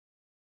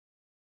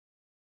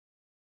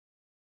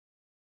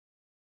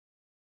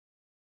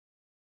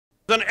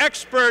An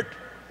expert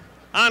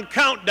on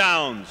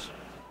countdowns,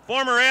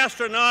 former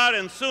astronaut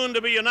and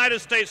soon-to-be United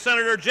States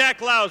Senator Jack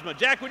Lousma.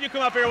 Jack, would you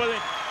come up here with me?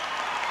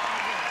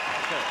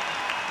 Okay.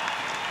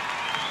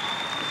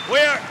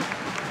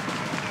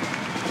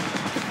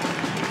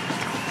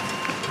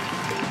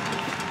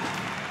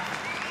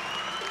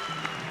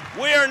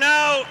 We are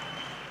now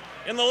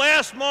in the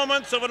last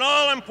moments of an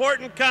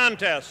all-important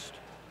contest,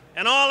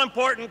 an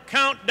all-important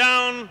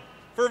countdown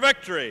for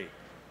victory.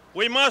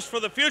 We must, for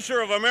the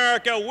future of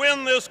America,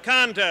 win this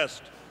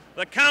contest.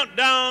 The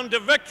countdown to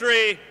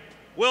victory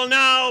will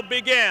now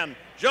begin.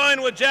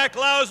 Join with Jack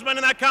Lousman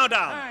in that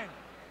countdown.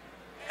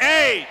 9,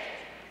 8,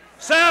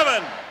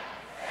 7,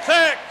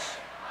 6,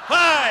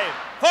 5,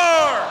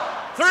 4,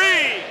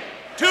 3,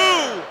 2,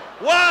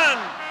 1.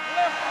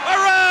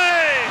 Hooray!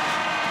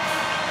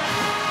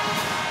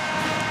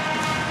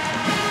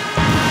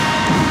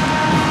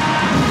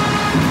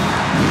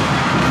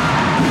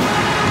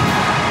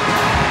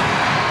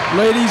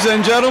 Ladies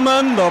and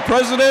gentlemen, the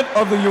President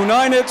of the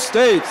United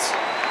States.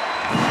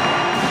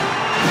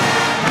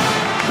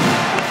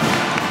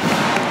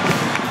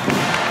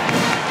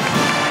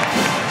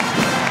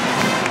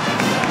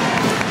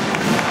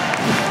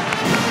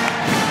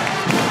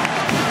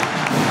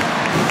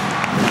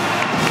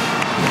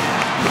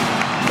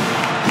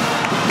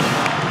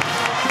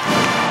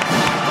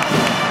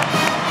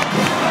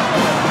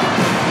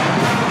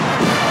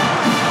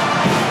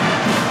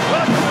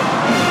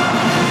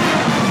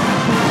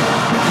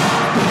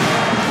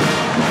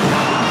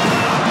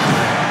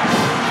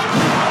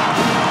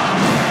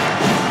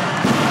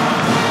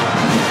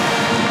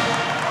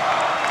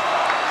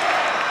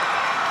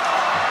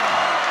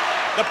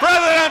 The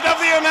President of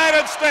the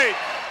United States.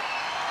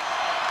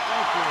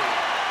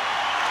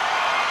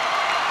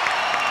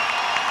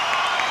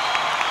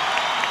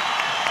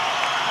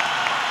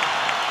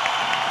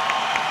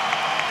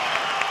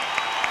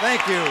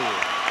 Thank you. Thank you.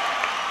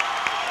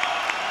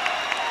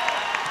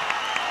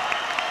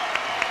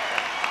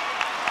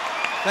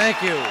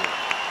 Thank you.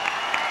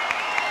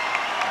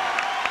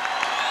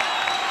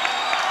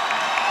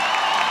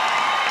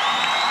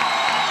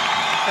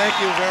 Thank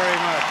you very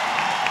much.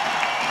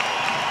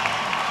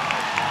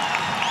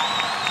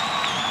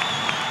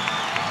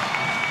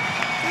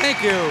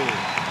 Thank you.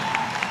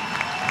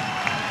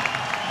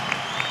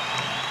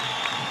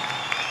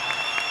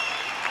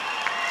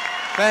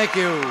 Thank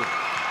you.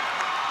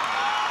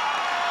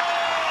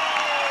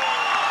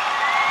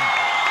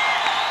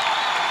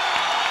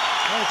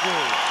 Thank you.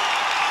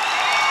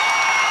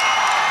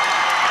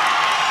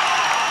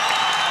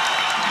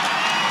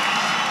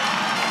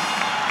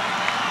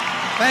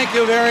 Thank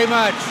you very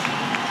much.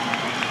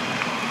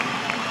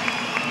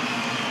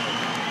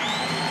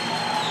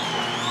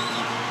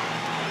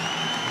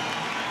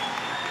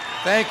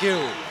 Thank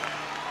you.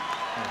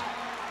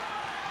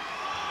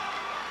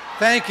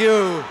 Thank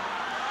you.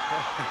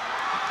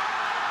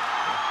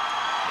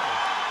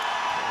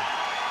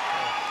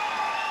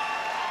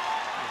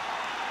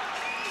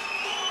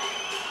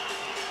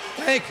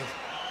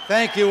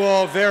 Thank you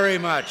all very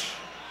much.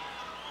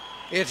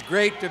 It's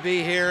great to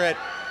be here at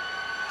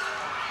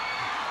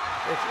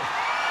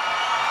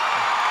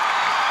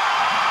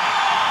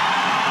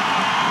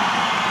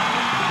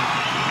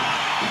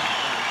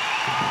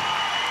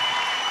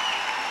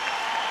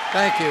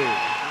Thank you.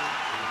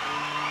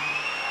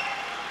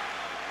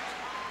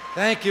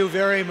 Thank you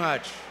very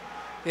much.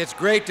 It's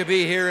great to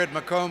be here at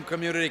Macomb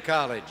Community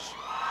College.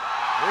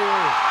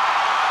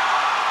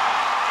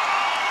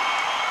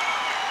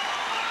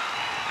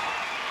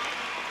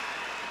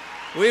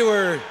 We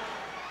were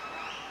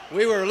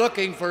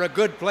looking for a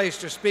good place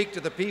to speak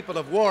to the people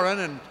of Warren,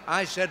 and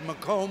I said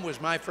Macomb was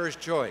my first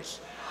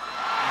choice.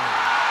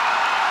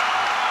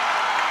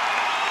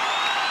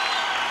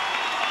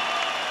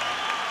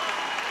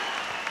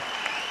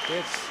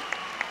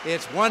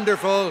 It's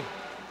wonderful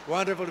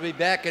to be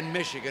back in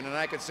Michigan, and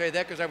I could say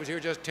that because I was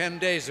here just 10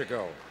 days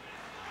ago.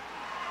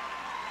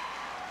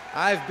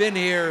 I've been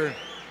here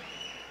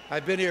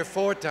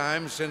 4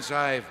 times since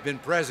I've been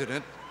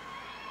president,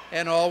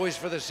 and always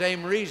for the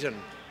same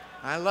reason.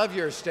 I love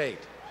your state.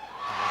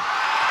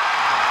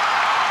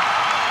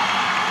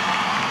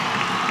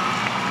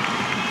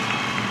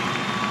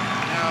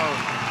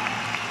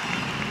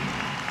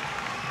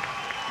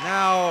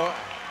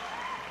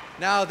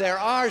 Now, there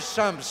are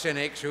some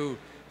cynics who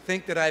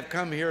think that I've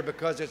come here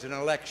because it's an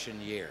election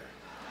year.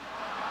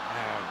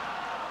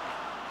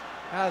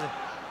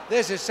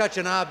 This is such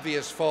an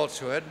obvious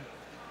falsehood.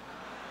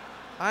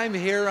 I'm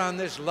here on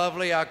this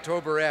lovely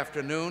October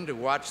afternoon to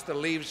watch the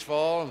leaves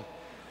fall,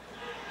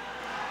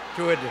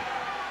 to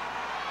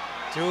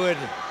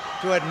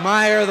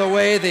admire the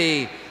way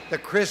the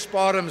crisp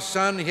autumn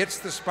sun hits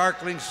the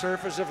sparkling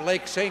surface of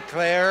Lake St.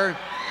 Clair.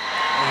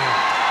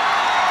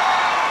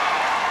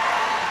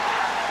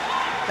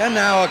 And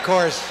now, of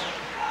course,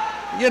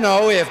 you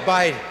know, if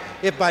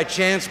by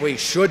chance we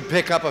should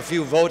pick up a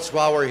few votes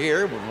while we're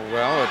here,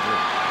 well,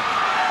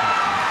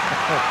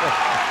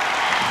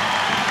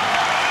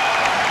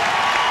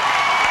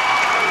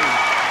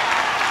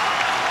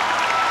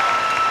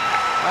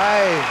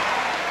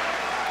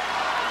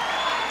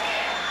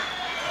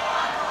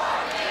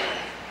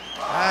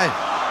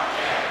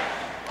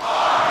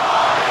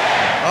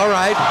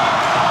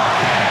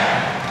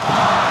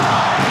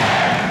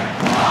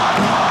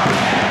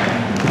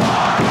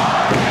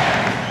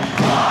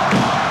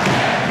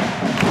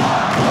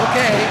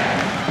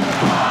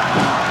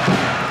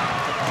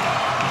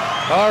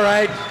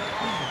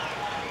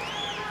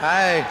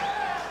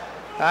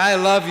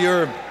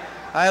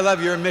 I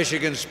love your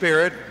Michigan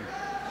spirit.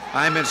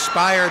 I'm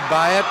inspired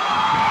by it.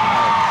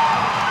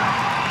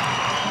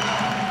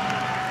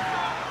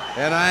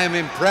 And I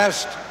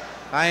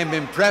am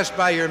impressed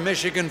by your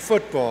Michigan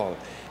football.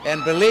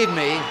 And believe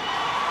me,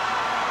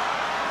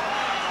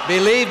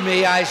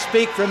 I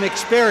speak from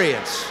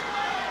experience.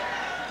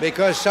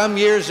 Because some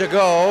years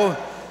ago,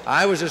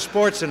 I was a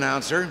sports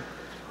announcer.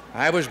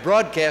 I was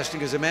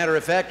broadcasting, as a matter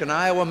of fact, an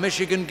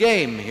Iowa-Michigan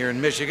game here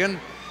in Michigan.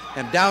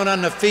 And down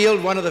on the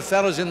field, one of the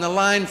fellows in the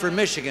line for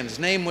Michigan, his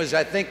name was,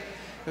 I think,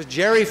 it was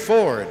Jerry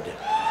Ford.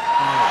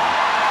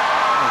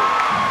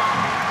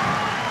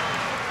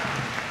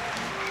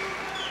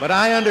 But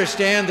I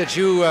understand that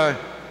you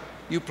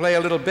play a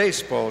little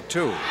baseball,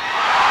 too.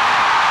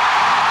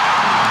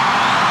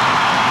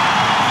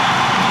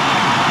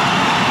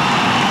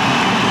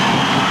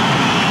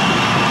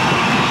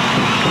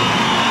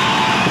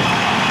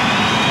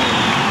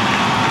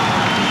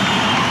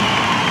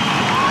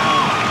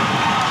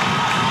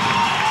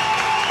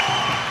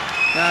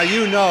 Now,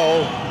 you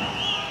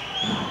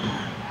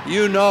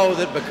know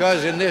that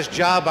because in this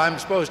job I'm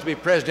supposed to be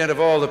president of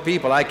all the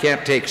people, I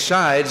can't take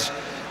sides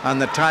on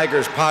the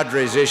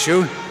Tigers-Padres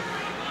issue.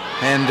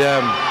 And,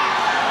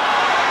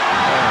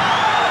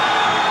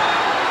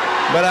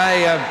 but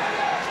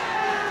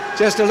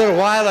just a little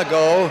while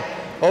ago,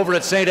 over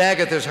at St.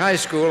 Agatha's High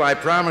School, I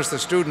promised the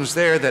students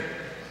there that,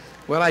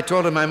 well, I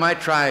told them I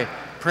might try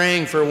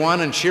praying for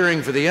one and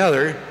cheering for the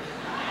other.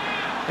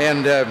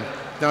 And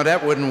no,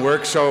 that wouldn't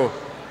work, so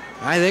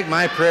I think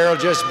my prayer will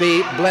just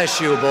be,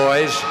 bless you,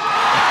 boys.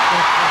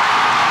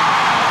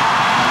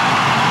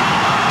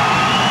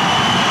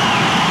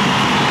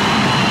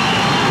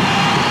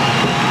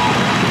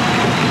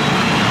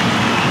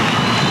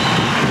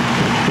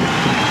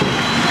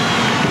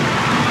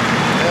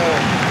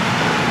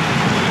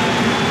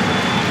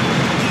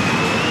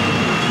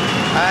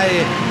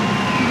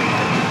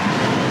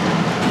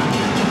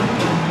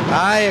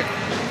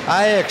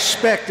 I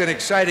expect an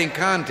exciting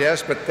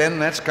contest, but then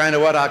that's kind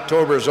of what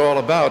October is all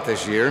about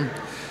this year.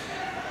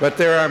 But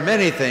there are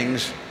many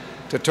things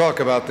to talk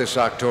about this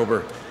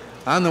October.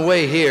 On the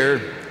way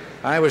here,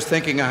 I was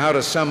thinking of how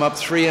to sum up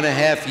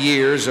 3.5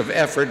 years of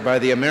effort by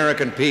the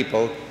American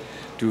people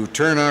to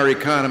turn our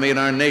economy and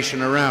our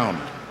nation around.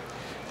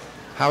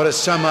 How to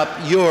sum up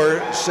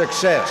your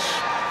success.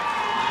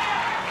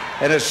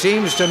 And it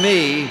seems to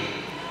me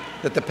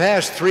that the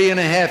past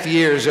 3.5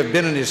 years have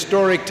been an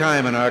historic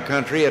time in our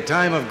country, a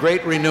time of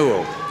great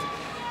renewal.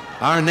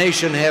 Our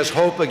nation has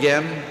hope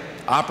again,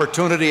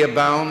 opportunity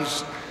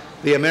abounds,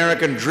 the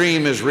American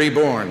dream is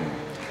reborn.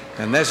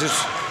 And this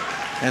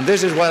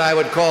is what I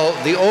would call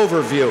the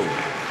overview.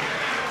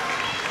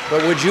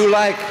 But would you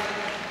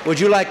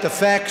like the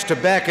facts to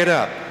back it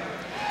up?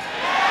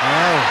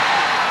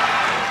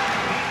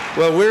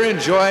 Well, we're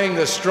enjoying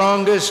the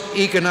strongest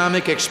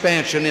economic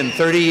expansion in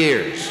 30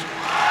 years.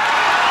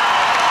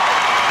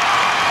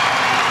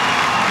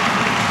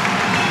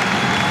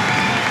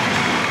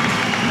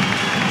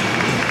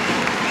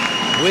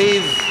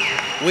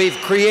 We've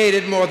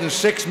created more than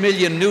 6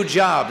 million new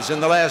jobs in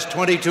the last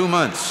 22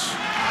 months.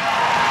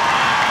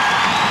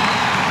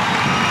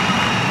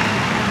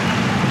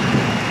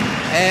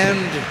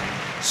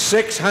 And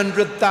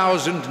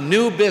 600,000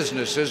 new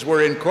businesses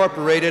were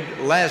incorporated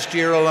last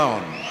year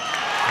alone.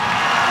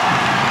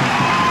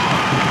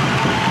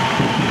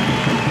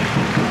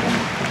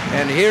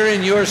 And here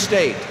in your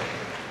state,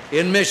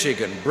 in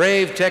Michigan,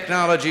 brave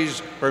technologies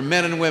where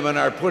men and women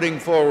are putting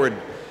forward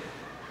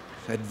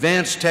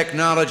advanced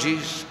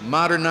technologies,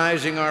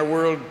 modernizing our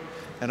world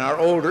and our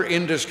older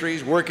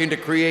industries, working to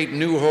create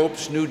new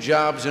hopes, new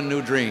jobs, and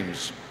new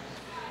dreams.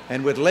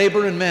 And with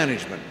labor and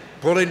management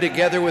pulling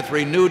together with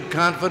renewed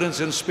confidence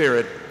and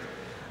spirit,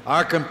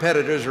 our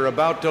competitors are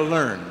about to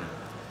learn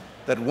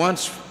that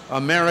once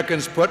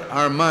Americans put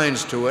our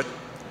minds to it,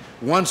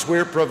 once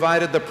we're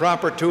provided the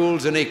proper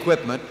tools and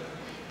equipment,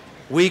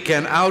 we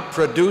can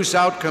outproduce,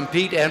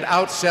 outcompete, and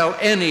outsell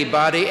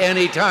anybody,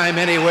 anytime,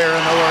 anywhere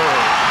in the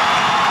world.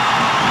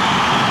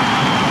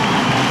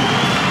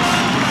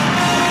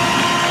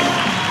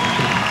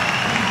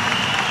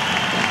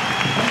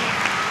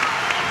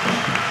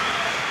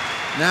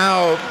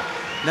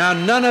 Now,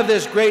 none of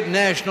this great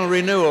national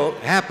renewal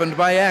happened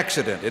by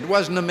accident. It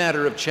wasn't a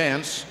matter of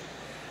chance.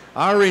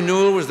 Our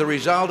renewal was the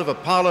result of a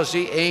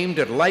policy aimed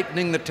at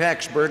lightening the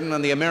tax burden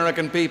on the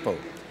American people.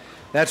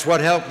 That's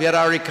what helped get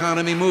our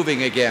economy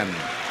moving again.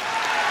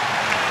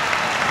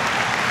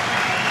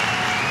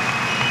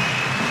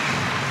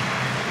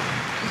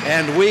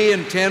 And we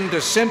intend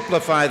to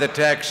simplify the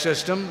tax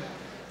system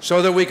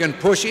so that we can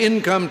push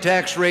income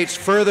tax rates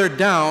further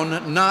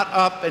down, not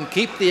up, and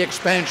keep the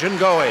expansion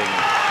going.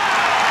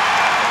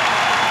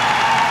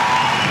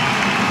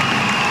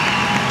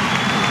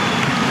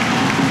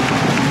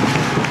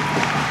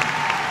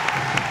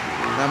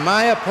 Now,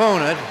 my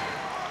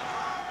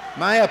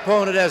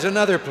opponent has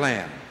another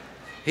plan.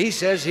 He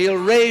says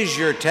he'll raise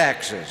your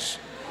taxes.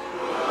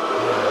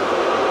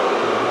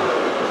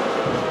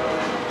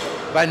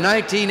 By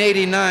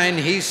 1989,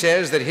 he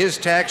says that his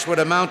tax would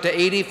amount to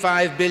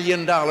 $85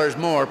 billion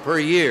more per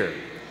year.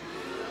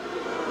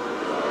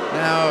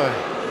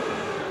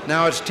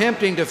 Now it's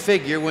tempting to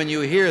figure when you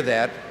hear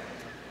that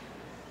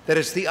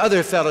it's the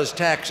other fellow's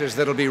taxes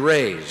that'll be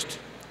raised.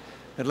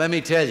 But let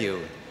me tell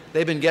you,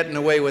 they've been getting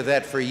away with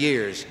that for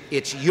years.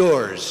 It's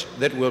yours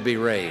that will be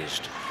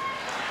raised.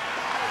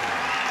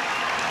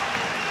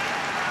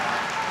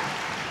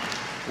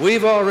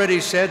 We've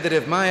already said that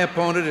if my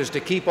opponent is to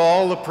keep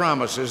all the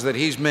promises that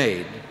he's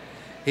made,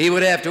 he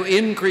would have to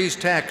increase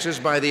taxes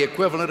by the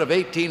equivalent of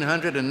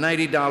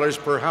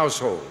 $1,890 per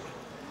household.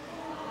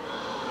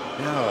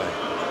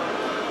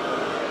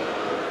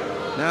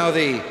 Now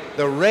the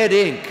red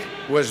ink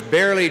was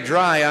barely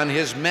dry on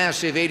his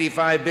massive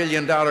 $85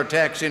 billion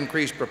tax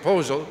increase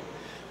proposal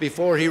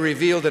before he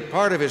revealed that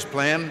part of his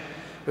plan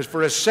was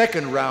for a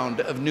second round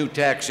of new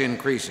tax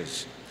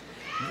increases.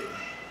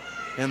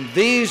 And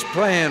these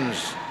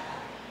plans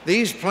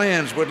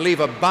would leave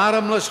a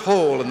bottomless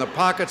hole in the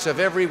pockets of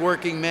every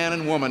working man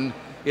and woman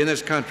in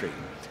this country.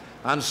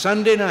 On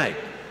Sunday night,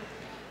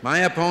 my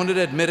opponent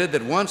admitted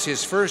that once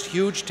his first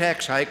huge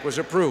tax hike was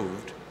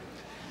approved,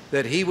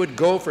 that he would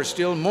go for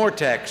still more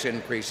tax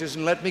increases,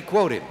 and let me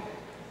quote him.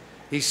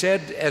 He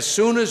said, "As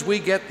soon as we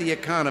get the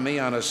economy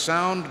on a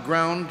sound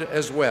ground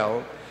as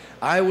well,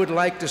 I would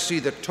like to see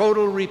the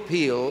total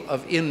repeal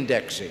of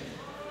indexing."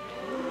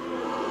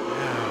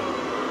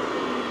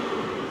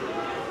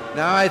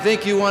 Now, I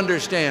think you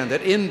understand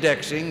that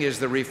indexing is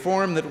the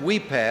reform that we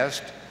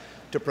passed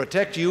to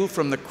protect you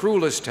from the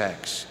cruelest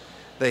tax,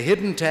 the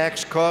hidden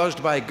tax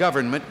caused by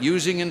government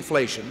using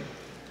inflation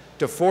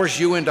to force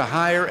you into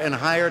higher and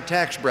higher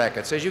tax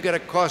brackets. As you get a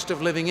cost of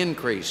living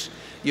increase,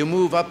 you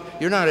move up,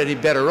 you're not any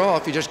better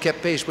off, you just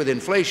kept pace with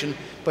inflation,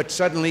 but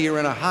suddenly you're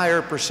in a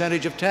higher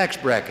percentage of tax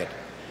bracket.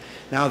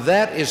 Now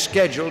that is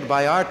scheduled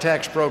by our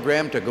tax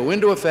program to go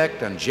into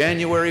effect on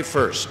January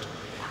 1st.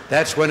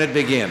 That's when it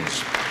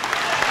begins.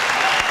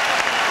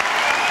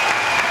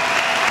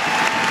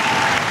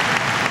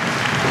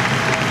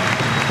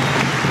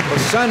 Well,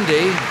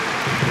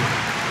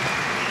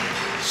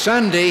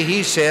 Sunday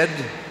he said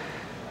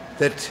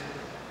that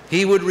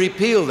he would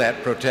repeal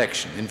that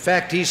protection. In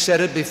fact, he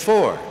said it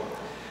before.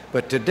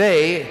 But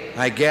today,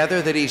 I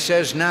gather that he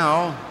says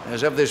now,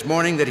 as of this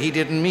morning, that he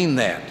didn't mean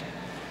that.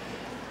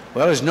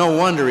 Well, it's no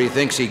wonder he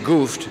thinks he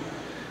goofed.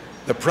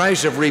 The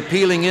price of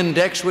repealing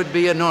index would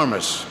be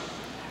enormous.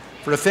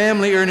 For a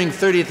family earning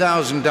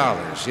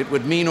 $30,000, it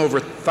would mean over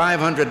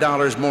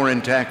 $500 more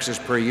in taxes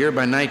per year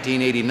by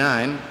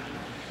 1989.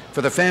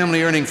 For the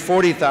family earning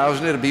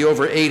 $40,000, it would be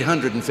over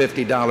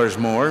 $850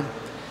 more.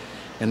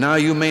 And now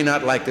you may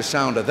not like the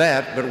sound of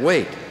that, but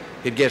wait,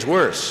 it gets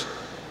worse.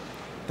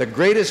 The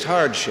greatest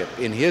hardship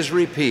in his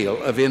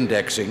repeal of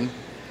indexing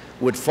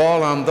would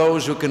fall on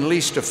those who can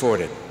least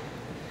afford it.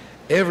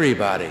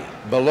 Everybody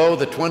below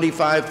the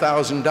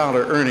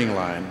 $25,000 earning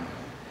line,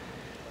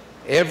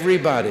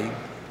 everybody,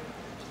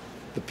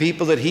 the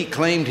people that he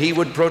claimed he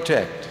would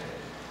protect,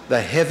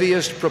 the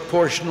heaviest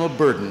proportional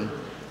burden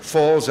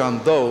falls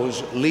on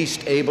those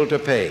least able to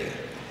pay.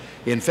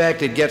 In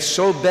fact, it gets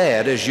so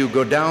bad as you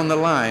go down the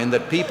line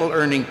that people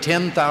earning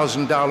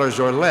 $10,000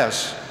 or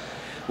less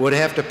would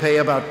have to pay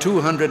about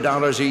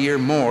 $200 a year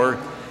more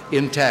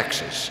in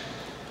taxes.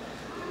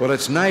 Well,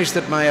 it's nice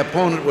that my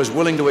opponent was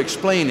willing to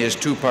explain his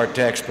two-part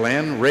tax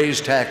plan,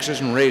 raise taxes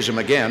and raise them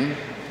again,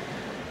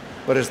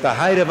 but it's the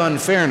height of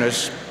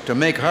unfairness to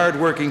make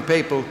hard-working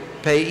people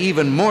pay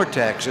even more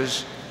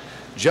taxes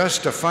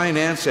just to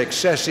finance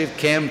excessive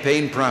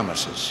campaign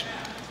promises.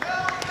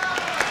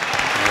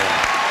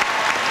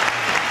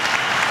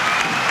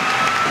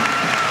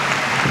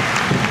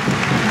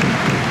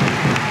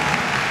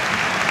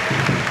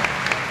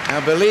 Now,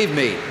 believe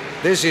me,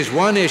 this is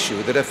one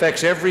issue that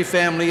affects every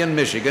family in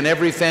Michigan,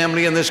 every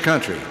family in this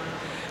country.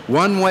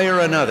 One way or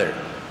another,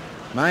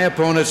 my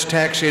opponent's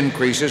tax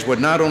increases would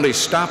not only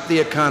stop the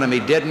economy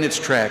dead in its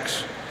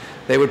tracks,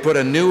 they would put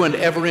a new and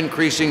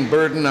ever-increasing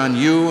burden on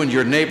you and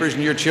your neighbors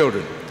and your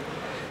children.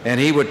 And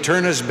he would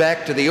turn us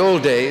back to the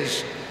old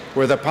days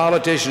where the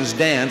politicians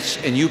dance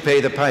and you pay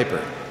the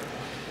piper.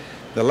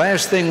 The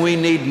last thing we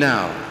need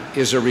now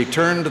is a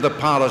return to the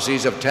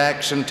policies of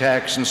tax and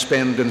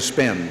spend and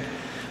spend.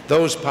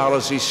 Those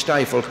policies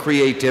stifle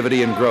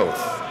creativity and growth.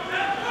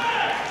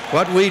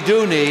 What we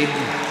do need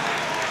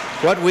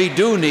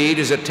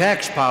is a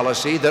tax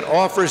policy that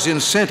offers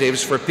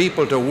incentives for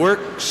people to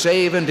work,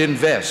 save, and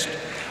invest.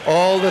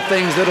 All the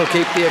things that'll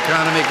keep the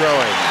economy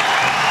growing.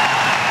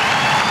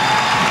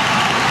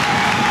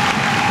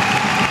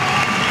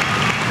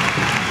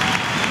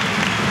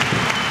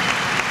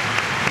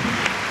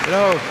 You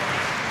know,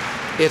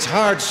 it's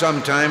hard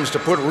sometimes to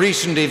put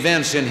recent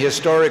events in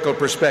historical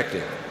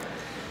perspective.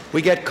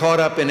 We get caught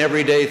up in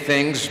everyday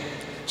things.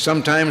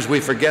 Sometimes we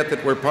forget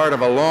that we're part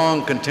of a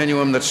long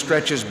continuum that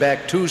stretches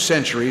back 2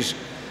 centuries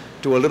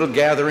to a little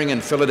gathering in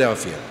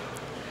Philadelphia.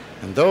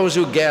 And those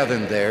who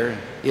gathered there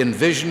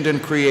envisioned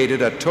and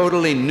created a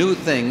totally new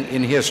thing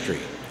in history,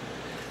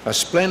 a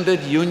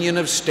splendid union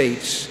of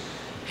states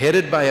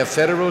headed by a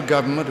federal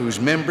government whose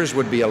members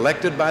would be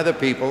elected by the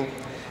people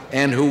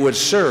and who would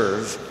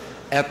serve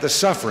at the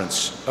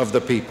sufferance of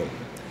the people.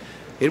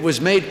 It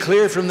was made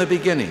clear from the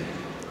beginning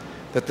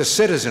that the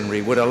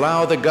citizenry would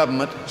allow the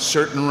government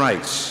certain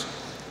rights.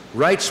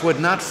 Rights would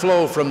not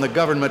flow from the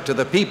government to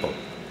the people.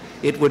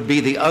 It would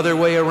be the other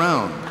way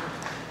around.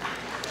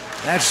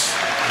 That's...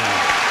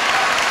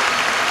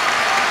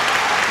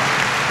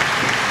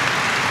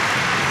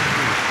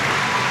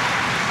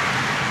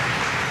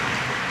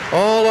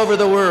 All over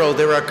the world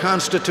there are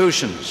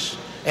constitutions,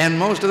 and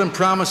most of them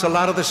promise a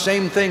lot of the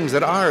same things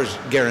that ours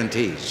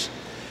guarantees.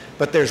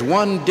 But there's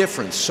one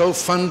difference so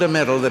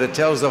fundamental that it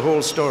tells the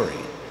whole story.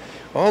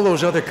 All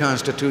those other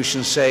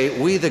constitutions say,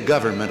 we the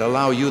government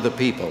allow you the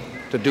people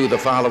to do the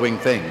following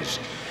things.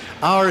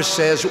 Ours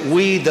says,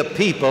 we the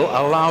people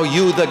allow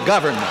you the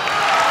government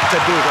to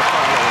do the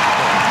following things.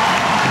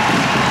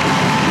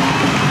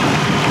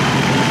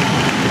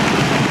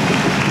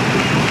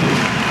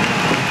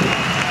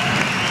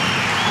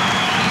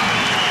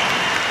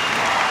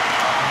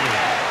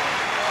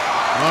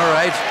 All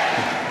right.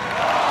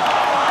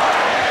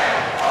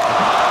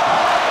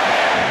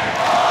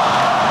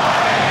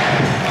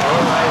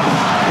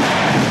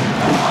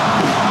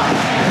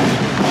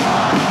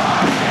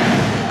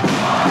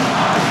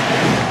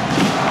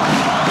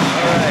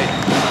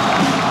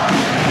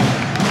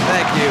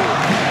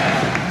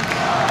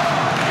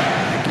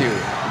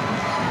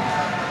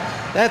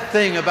 That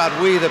thing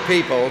about we the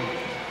people,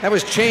 that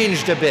was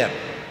changed a bit.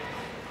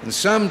 And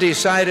some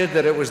decided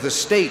that it was the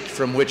state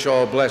from which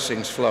all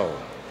blessings flow.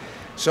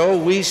 So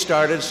we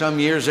started some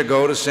years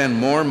ago to send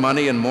more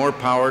money and more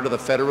power to the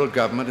federal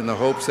government in the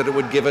hopes that it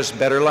would give us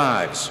better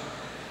lives.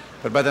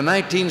 But by the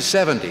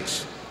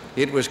 1970s,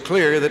 it was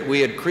clear that we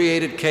had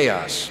created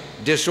chaos,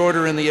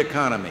 disorder in the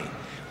economy,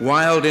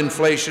 wild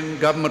inflation,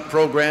 government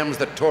programs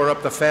that tore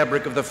up the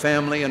fabric of the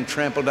family and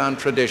trampled on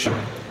tradition.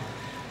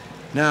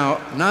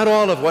 Now, not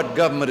all of what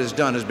government has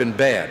done has been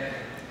bad,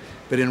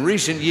 but in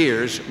recent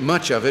years,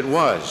 much of it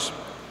was.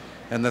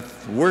 And the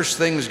worse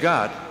things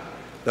got,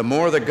 the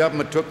more the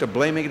government took to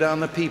blaming it on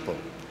the people.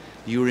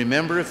 You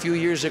remember a few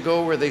years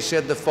ago where they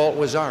said the fault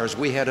was ours.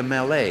 We had a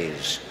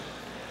malaise,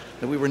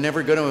 that we were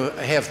never going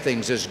to have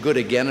things as good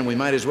again and we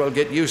might as well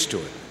get used to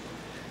it.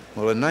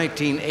 Well, in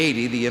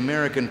 1980, the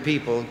American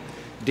people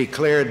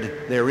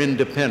declared their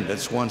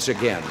independence once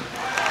again.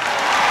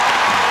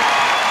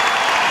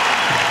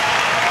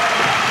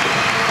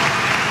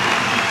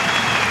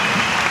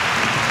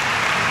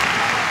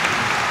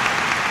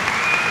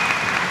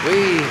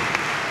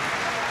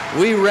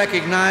 We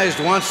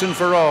recognized once and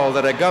for all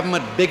that a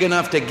government big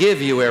enough to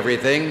give you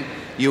everything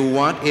you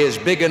want is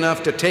big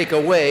enough to take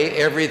away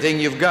everything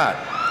you've got.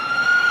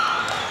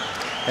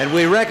 And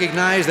we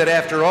recognize that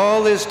after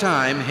all this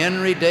time,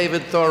 Henry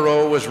David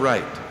Thoreau was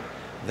right.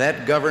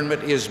 That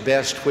government is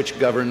best which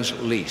governs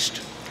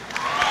least.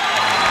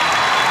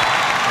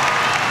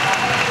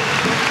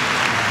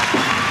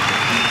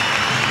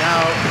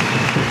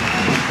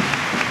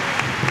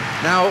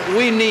 Now,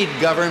 we need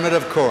government,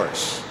 of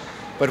course.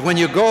 But when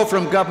you go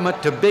from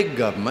government to big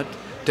government,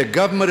 to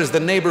government as the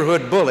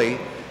neighborhood bully,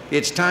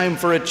 it's time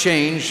for a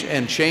change,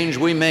 and change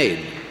we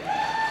made.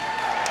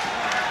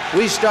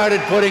 We started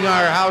putting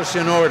our house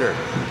in order.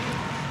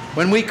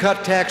 When we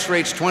cut tax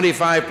rates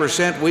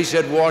 25%, we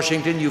said,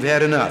 Washington, you've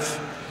had enough.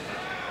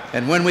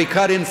 And when we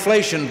cut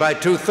inflation by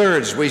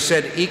 2/3, we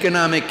said,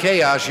 economic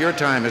chaos, your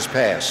time has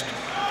passed.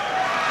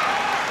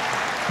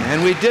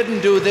 And we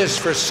didn't do this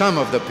for some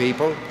of the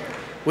people.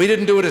 We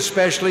didn't do it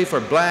especially for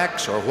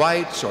blacks or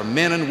whites or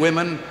men and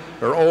women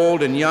or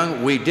old and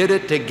young. We did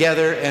it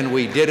together, and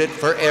we did it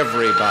for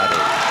everybody.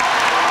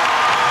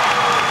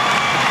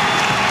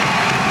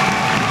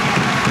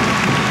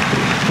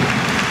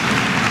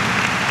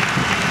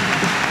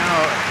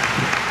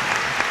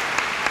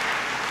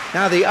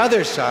 Now the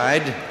other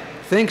side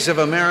thinks of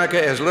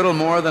America as little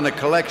more than a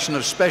collection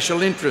of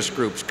special interest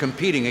groups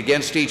competing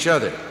against each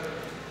other.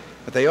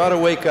 But they ought to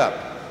wake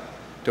up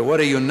to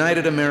what a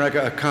united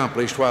America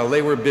accomplished while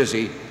they were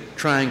busy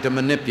trying to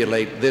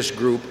manipulate this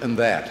group and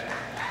that.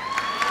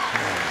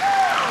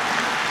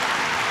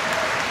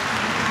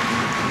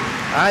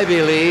 I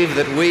believe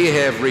that we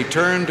have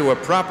returned to a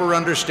proper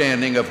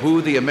understanding of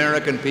who the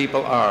American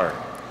people are.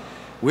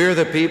 We're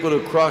the people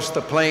who crossed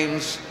the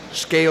plains,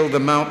 scaled the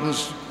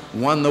mountains,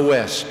 won the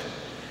West.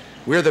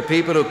 We're the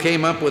people who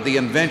came up with the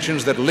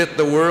inventions that lit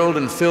the world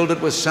and filled it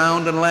with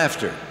sound and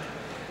laughter.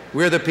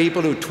 We're the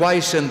people who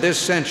twice in this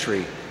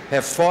century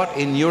have fought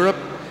in Europe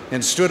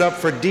and stood up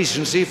for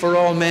decency for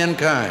all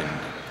mankind.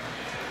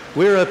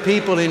 We're a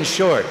people, in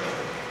short,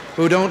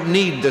 who don't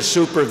need the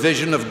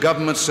supervision of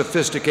government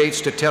sophisticates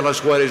to tell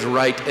us what is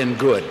right and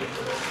good.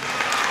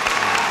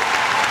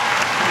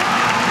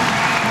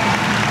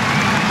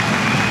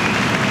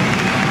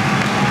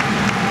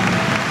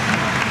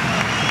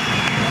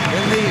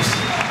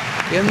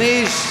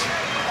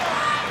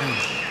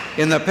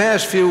 In the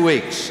past few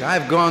weeks,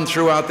 I've gone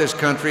throughout this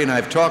country and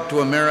I've talked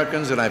to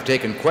Americans and I've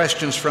taken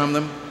questions from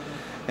them.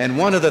 And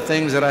one of the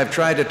things that I've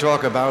tried to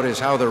talk about is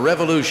how the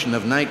revolution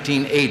of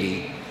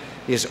 1980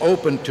 is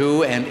open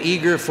to and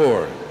eager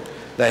for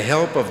the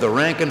help of the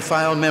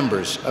rank-and-file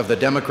members of the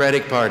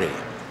Democratic Party.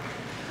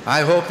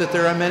 I hope that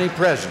there are many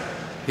present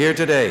here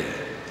today.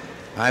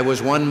 I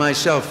was one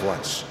myself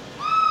once,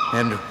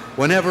 and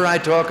whenever I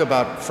talk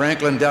about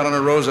Franklin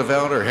Delano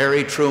Roosevelt or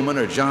Harry Truman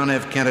or John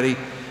F. Kennedy,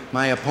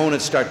 my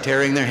opponents start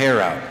tearing their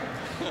hair out.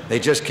 They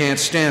just can't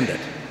stand it.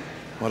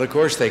 Well, of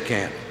course they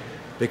can't,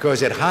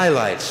 because it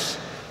highlights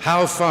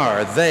how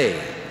far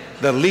they,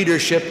 the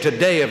leadership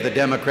today of the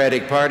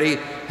Democratic Party,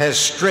 has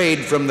strayed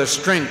from the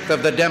strength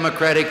of the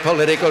Democratic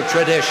political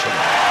tradition.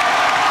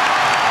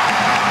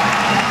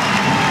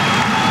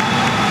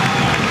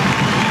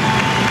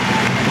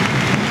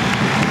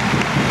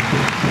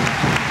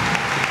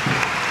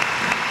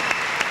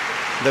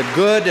 The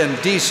good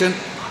and decent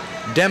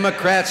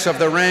Democrats of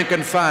the rank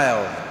and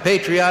file,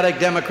 patriotic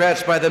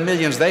Democrats by the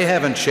millions, they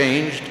haven't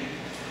changed.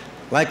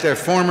 Like their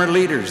former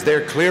leaders,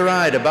 they're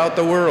clear-eyed about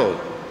the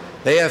world.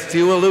 They have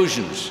few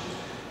illusions,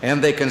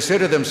 and they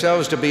consider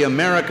themselves to be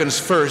Americans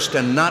first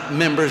and not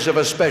members of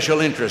a special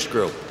interest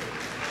group.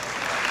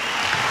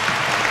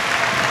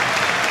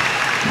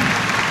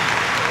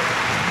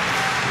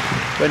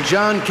 When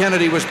John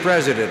Kennedy was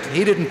president,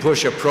 he didn't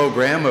push a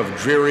program of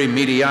dreary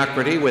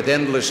mediocrity with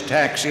endless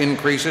tax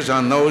increases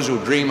on those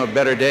who dream of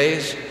better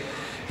days.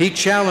 He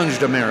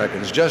challenged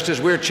Americans, just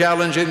as we're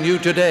challenging you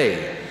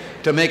today,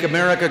 to make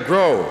America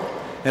grow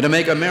and to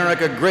make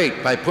America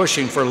great by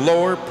pushing for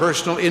lower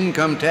personal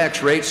income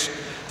tax rates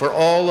for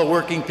all the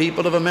working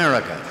people of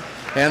America.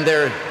 And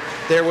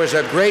there was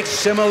a great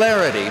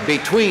similarity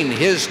between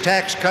his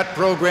tax cut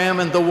program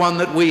and the one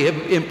that we have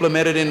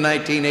implemented in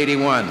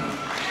 1981.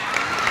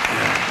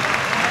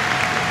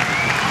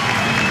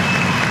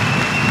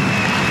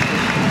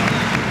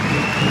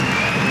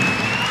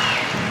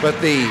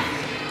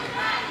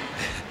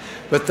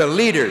 But the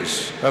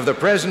leaders of the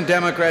present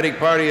Democratic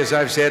Party, as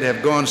I've said,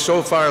 have gone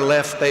so far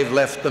left, they've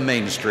left the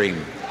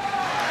mainstream.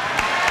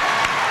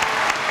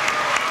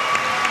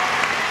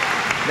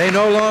 They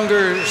no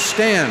longer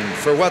stand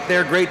for what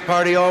their great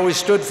party always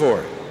stood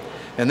for.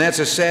 And that's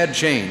a sad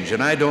change,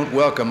 and I don't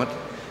welcome it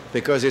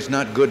because it's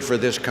not good for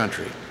this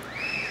country.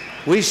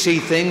 We see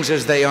things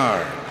as they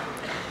are,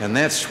 and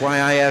that's why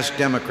I ask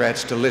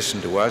Democrats to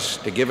listen to us,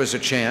 to give us a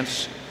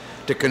chance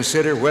to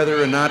consider whether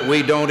or not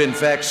we don't in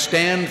fact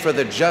stand for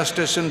the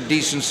justice and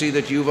decency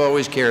that you've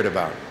always cared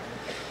about.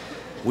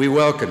 We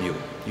welcome you.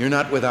 You're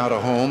not without a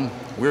home.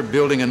 We're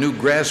building a new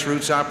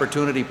grassroots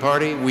opportunity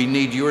party. We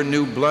need your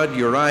new blood,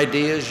 your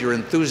ideas, your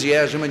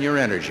enthusiasm, and your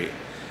energy.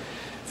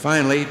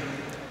 Finally,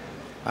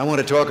 I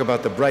want to talk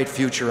about the bright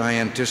future I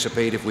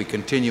anticipate if we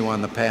continue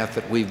on the path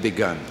that we've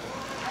begun.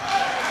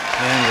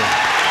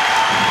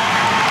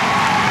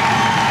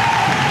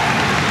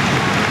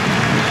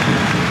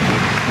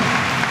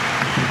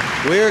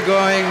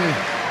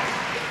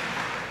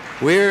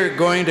 We're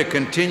going to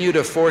continue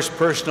to force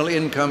personal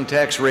income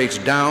tax rates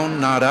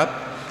down, not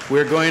up.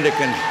 We're going to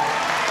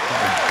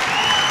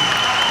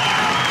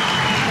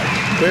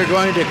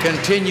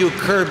continue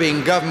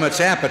curbing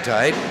government's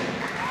appetite,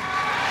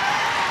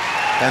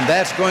 and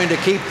that's going to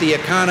keep the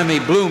economy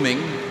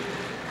blooming.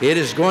 It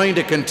is going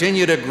to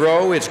continue to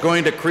grow. It's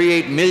going to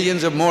create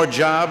millions of more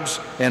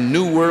jobs and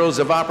new worlds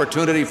of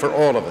opportunity for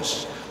all of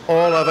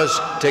us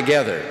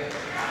together.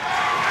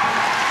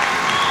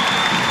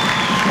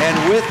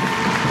 And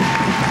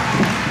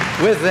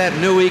with that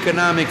new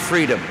economic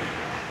freedom,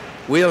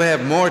 we'll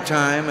have more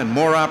time and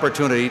more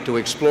opportunity to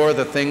explore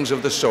the things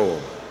of the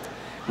soul.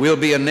 We'll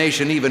be a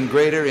nation even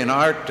greater in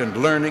art and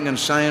learning and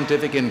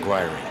scientific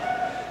inquiry,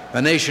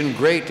 a nation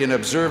great in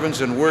observance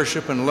and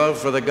worship and love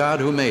for the God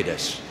who made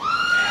us.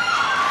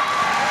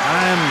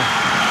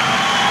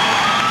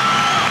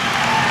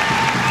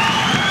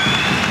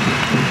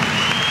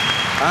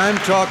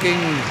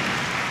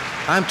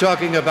 I'm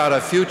talking about a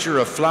future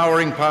of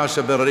flowering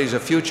possibilities, a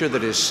future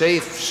that is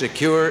safe,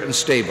 secure, and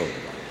stable.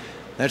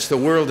 That's the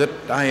world that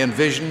I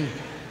envision,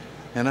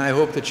 and I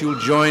hope that you'll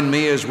join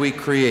me as we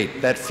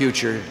create that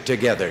future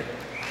together.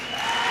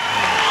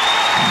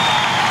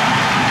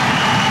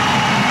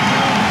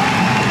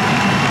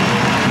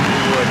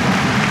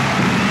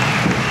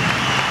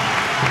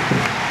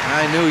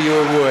 I knew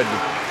you would.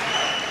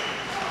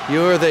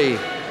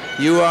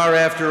 You are,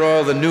 after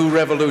all, the new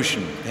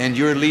revolution, and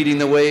you're leading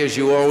the way as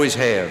you always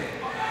have.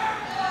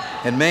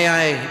 And may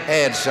I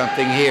add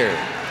something here?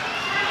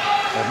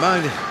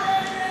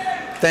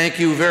 Thank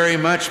you very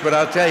much, but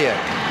I'll tell you,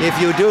 if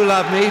you do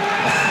love me,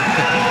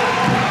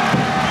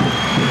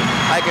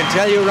 I can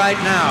tell you right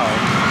now,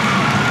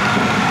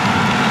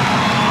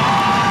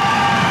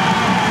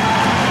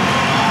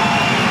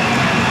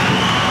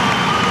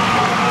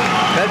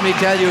 let me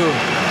tell you,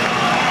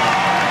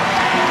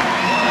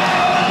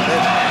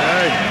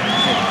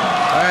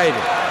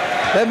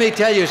 let me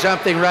tell you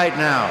something right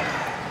now.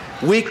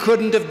 We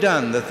couldn't have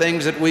done the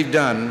things that we've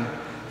done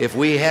if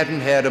we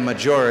hadn't had a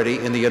majority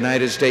in the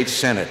United States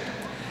Senate.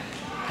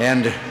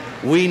 And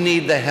we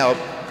need the help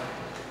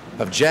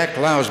of Jack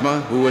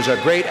Lousma, who was a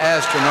great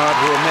astronaut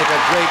who will make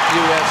a great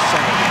U.S.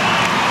 Senator.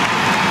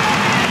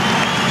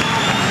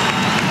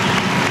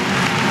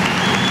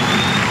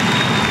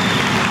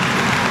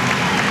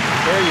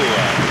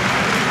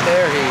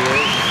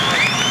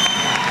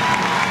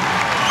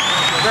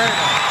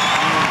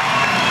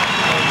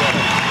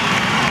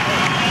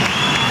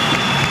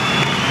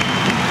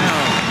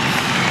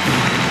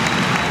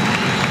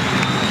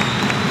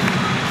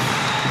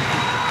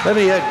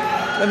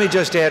 Let me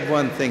just add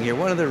one thing here.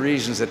 One of the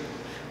reasons that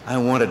I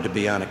wanted to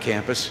be on a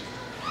campus,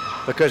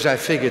 because I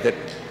figured that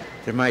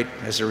there might,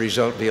 as a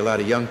result, be a lot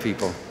of young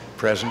people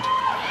present,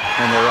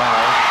 and there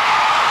are.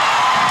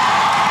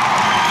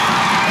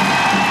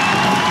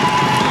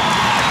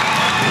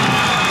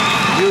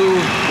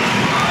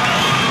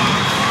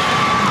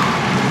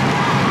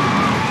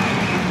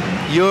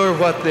 You're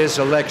what this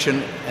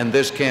election and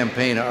this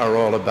campaign are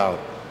all about.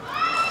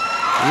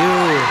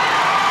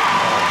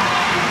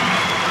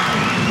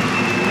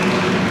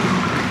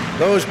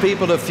 Those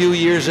people a few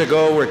years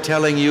ago were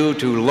telling you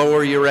to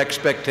lower your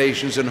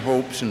expectations and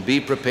hopes and be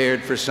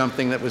prepared for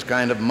something that was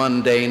kind of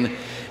mundane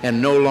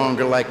and no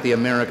longer like the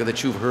America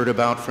that you've heard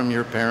about from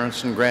your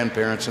parents and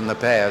grandparents in the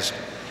past.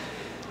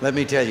 Let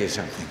me tell you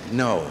something.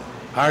 No,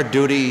 our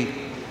duty,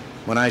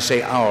 when I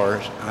say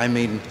ours, I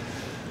mean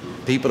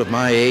people of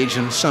my age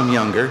and some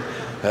younger,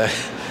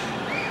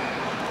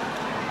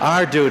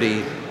 our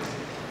duty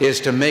is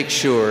to make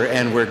sure,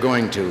 and we're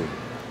going to,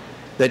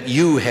 that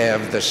you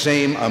have the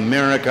same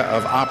America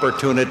of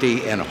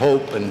opportunity and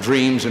hope and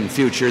dreams and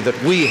future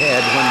that we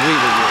had when we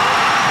were young.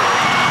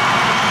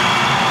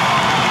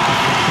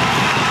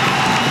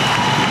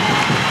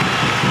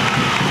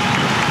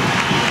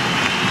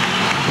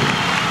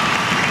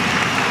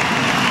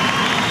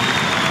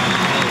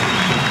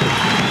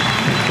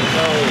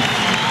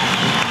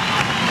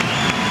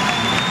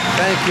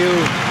 Thank you.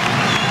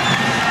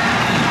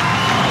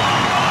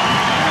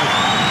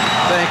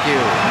 Thank you.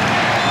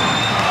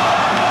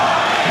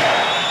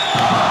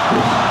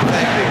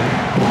 Thank you.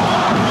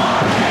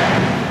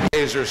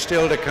 Days are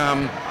still to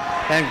come,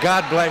 and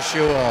God bless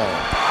you all.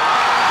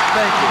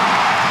 Thank you.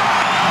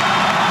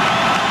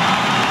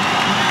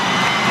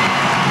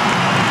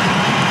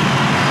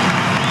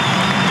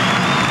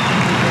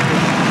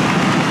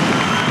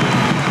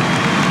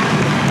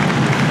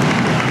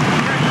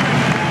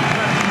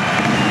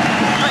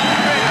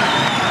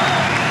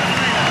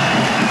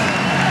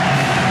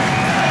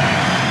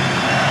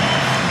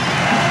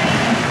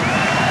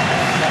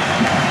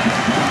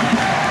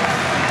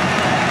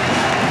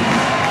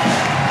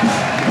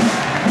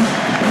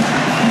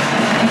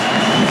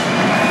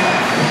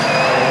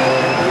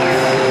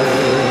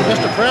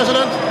 Mr.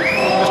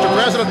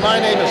 President, my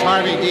name is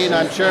Harvey Dean.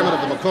 I'm chairman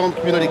of the Macomb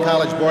Community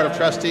College Board of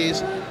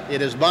Trustees.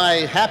 It is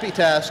my happy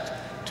task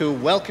to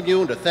welcome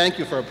you and to thank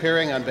you for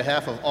appearing on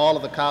behalf of all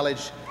of the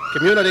college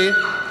community,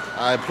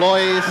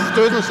 employees,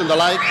 students, and the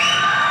like,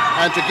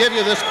 and to give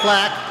you this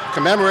plaque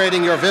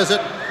commemorating your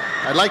visit.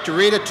 I'd like to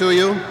read it to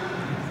you,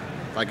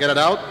 if I get it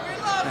out.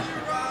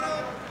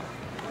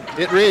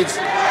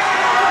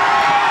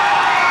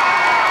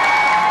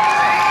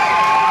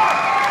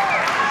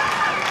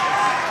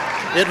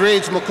 It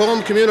reads,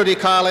 Macomb Community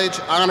College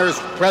honors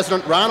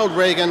President Ronald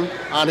Reagan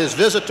on his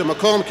visit to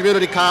Macomb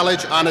Community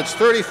College on its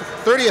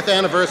 30th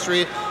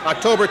anniversary,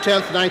 October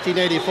 10th,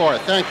 1984.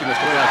 Thank you, Mr.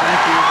 President.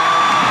 Thank you.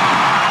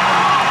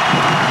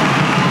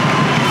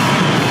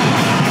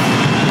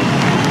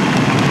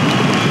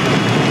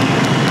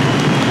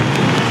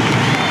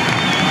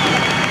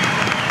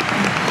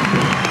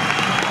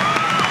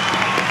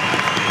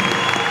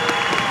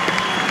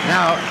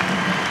 Now,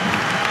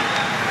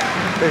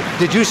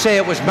 did you say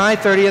it was my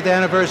 30th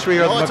anniversary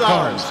or no,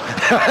 Macomb's?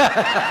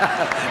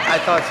 I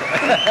thought so.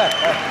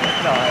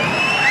 No,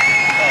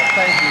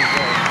 thank you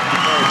very much.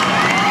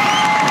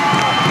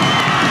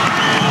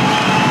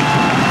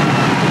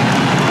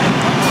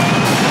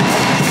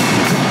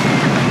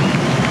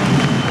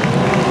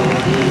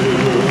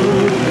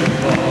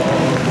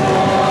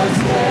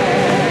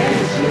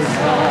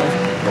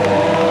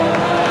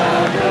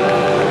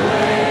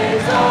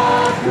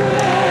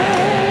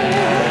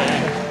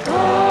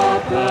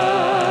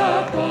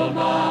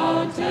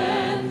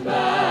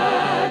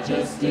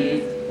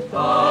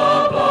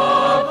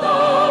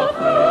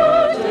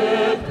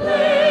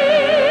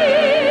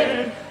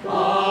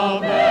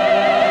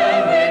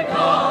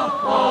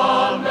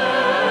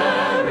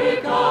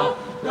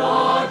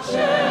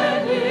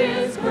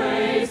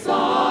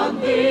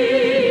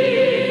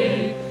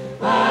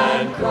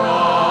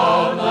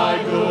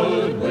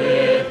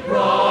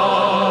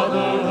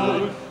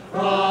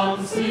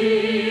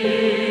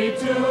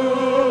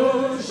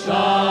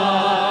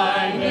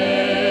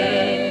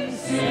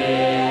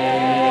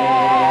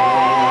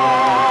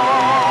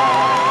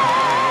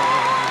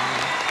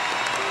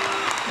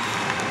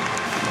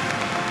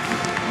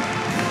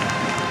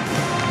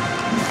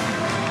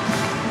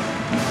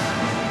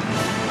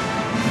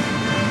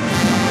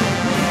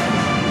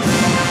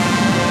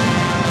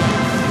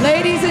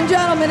 Ladies and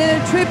gentlemen, in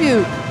a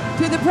tribute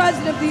to the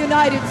President of the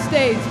United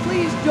States,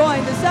 please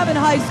join the 7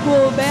 high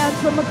school bands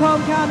from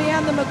Macomb County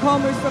and the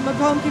Macombers from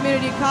Macomb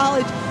Community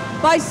College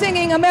by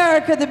singing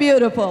America the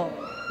Beautiful.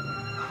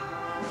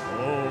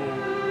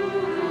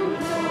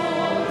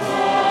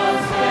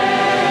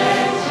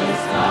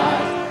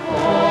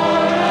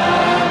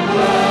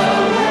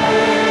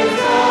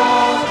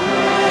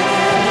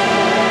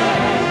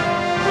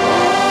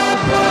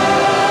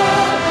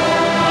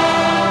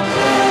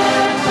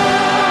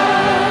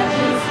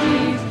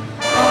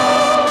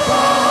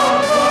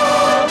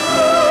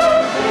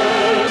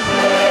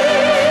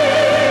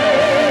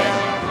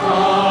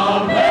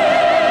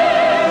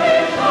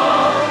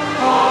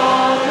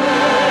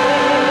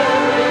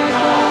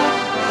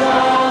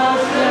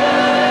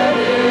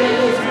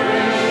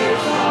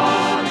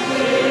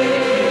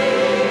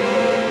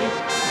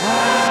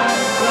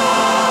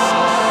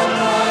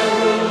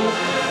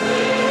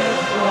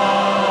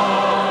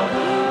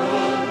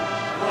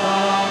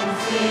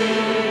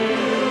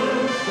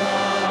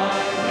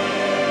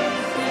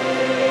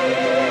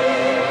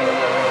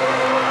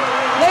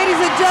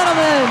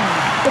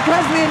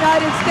 President of the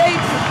United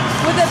States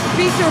with a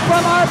feature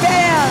from our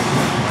band.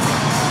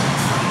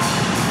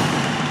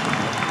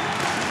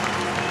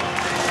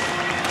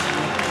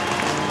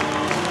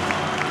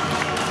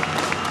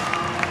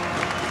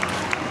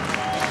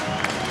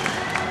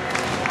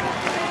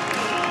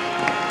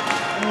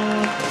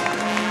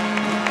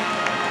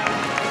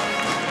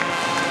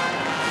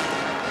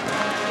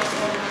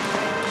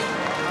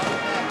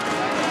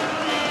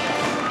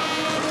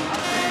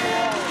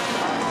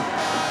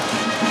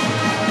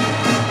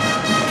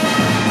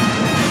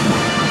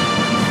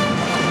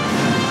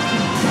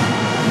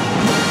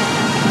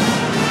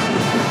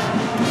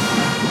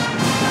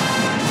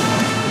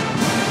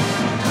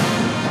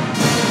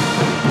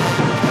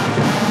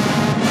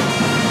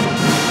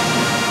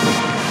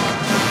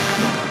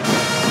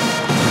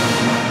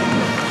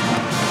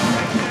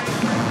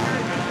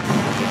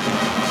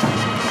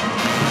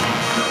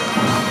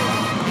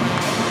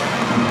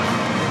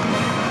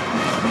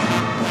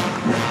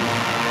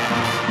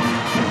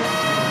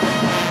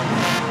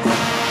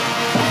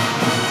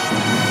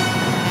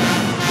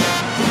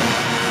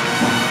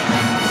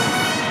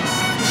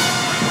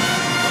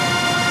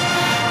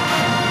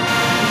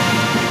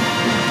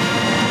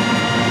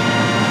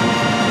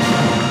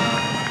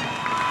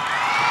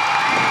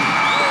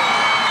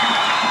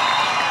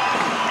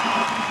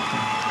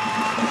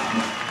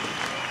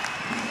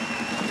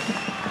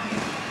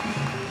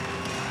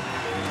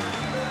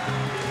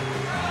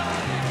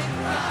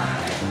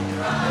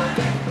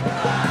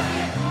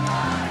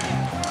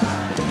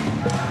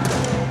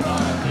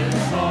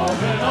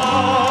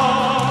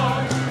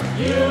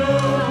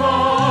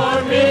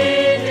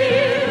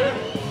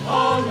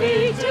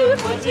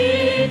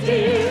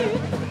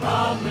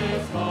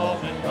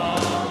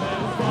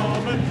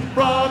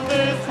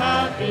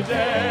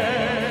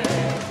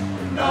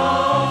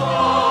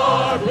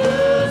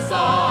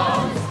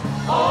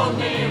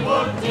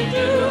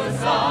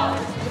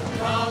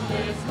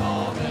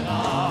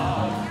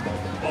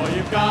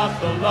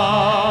 Got the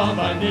love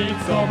I need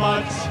so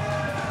much.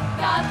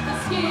 Got the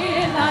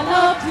skin I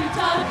love to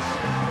touch.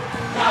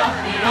 Got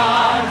the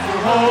arms to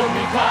hold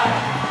me tight.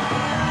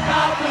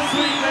 Got the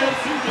sweetness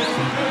to kiss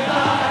me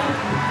goodnight.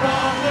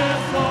 From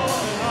this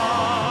moment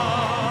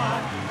on,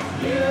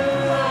 you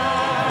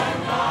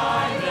and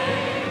I,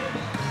 babe,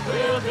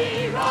 will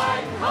be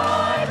right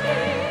behind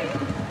me.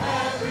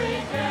 Every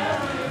care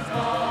is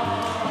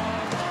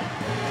gone.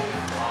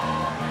 This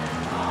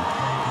moment on.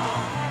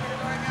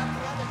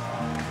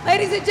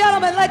 Ladies and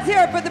gentlemen, let's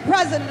hear it for the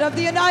President of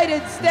the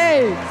United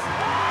States.